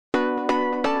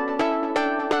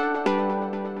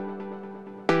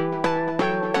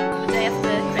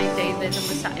done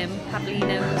the SAHM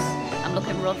Pavlinos. I'm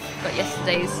looking rough, got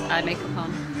yesterday's eye makeup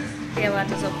on. Theo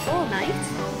had us up all night.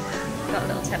 Got a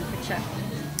little temperature.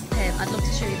 I'd love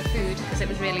to show you the food because it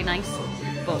was really nice,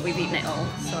 but we've eaten it all,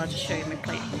 so I'll just show you my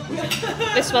plate.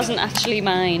 This wasn't actually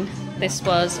mine, this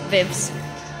was Viv's.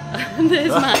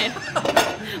 There's mine.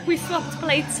 We swapped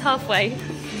plates halfway.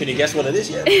 Can you guess what it is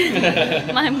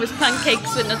yet? Mine was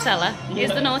pancakes with Nutella.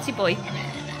 Here's the naughty boy.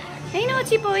 Hey,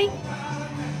 naughty boy.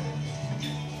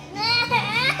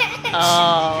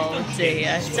 Oh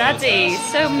dear, Daddy,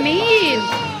 so mean.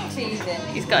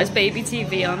 He's got his baby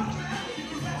TV on.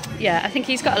 Yeah, I think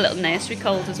he's got a little nursery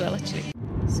cold as well, actually.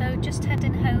 So just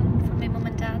heading home from my mum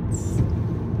and dad's.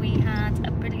 We had a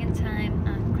brilliant time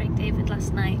at Craig David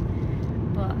last night,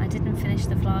 but I didn't finish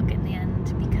the vlog in the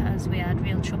end because we had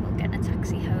real trouble getting a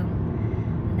taxi home.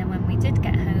 And then when we did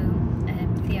get home,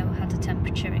 Theo had a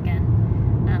temperature again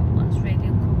and was really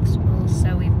uncomfortable,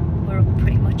 so we were up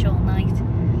pretty much all night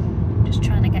just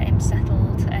trying to get him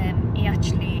settled. He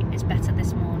actually is better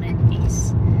this morning.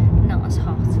 He's not as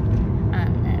hot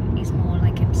and he's more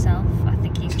like himself. I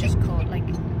think he's just caught like,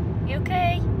 you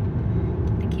okay?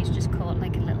 I think he's just caught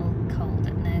like a little cold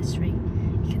at nursery.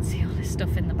 You can see all his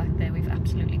stuff in the back there. We've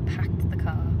absolutely packed the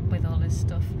car with all his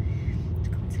stuff to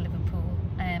come to Liverpool.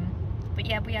 But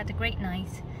yeah, we had a great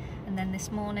night, and then this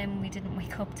morning we didn't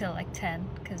wake up till like 10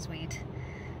 because we'd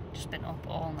just been up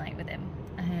all night with him.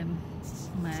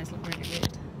 My eyes look really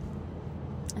weird.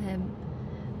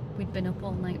 We'd been up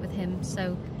all night with him,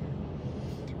 so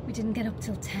we didn't get up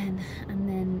till 10, and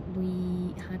then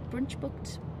we had brunch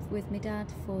booked with my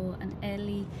dad for an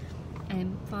early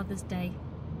Father's Day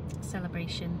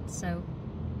celebration. So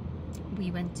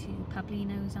we went to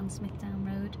Pablino's on Smithdown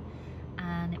Road,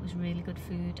 and it was really good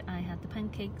food. I had the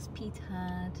pancakes, Pete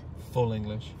had Full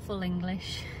English,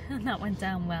 and that went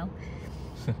down well.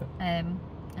 And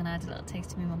I had a little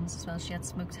taste of my mum's as well. She had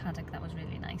smoked haddock, that was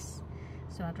really nice,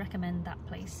 so I'd recommend that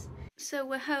place. So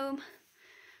we're home.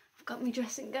 I've got my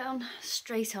dressing gown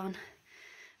straight on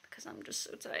because I'm just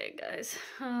so tired, guys.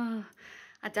 Oh,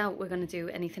 I doubt we're going to do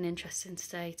anything interesting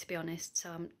today, to be honest, so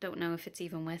I don't know if it's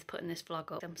even worth putting this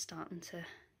vlog up. I'm starting to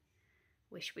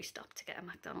wish we stopped to get a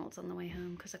McDonald's on the way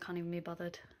home because I can't even be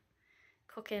bothered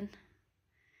cooking.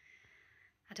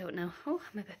 I don't know. Oh,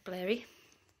 I'm a bit blurry.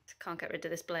 Can't get rid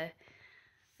of this blur.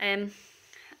 I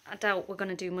doubt we're going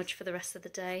to do much for the rest of the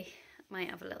day. Might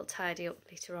have a little tidy up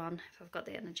later on if I've got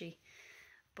the energy.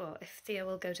 But if Theo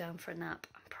will go down for a nap,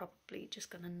 I'm probably just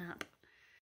going to nap.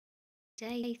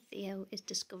 Today Theo is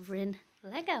discovering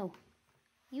Lego.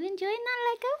 You enjoying that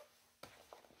Lego?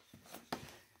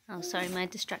 Oh, sorry, am I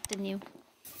distracting you?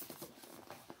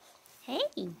 Hey!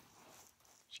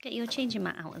 Should get your changing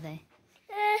mat out of there.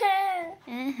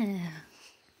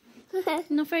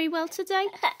 Not very well today?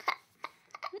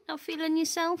 Not feeling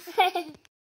yourself?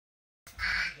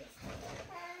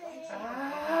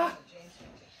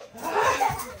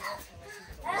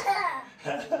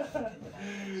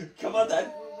 Come on then.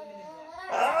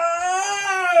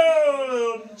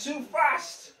 Oh, too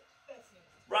fast.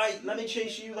 Right, let me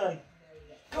chase you then.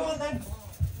 Go on then.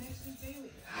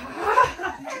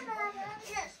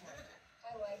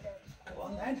 Go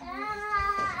on then.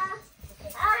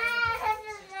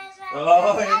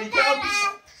 Oh, here he comes.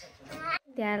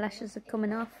 The eyelashes are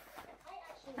coming off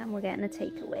and we're getting a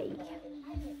takeaway.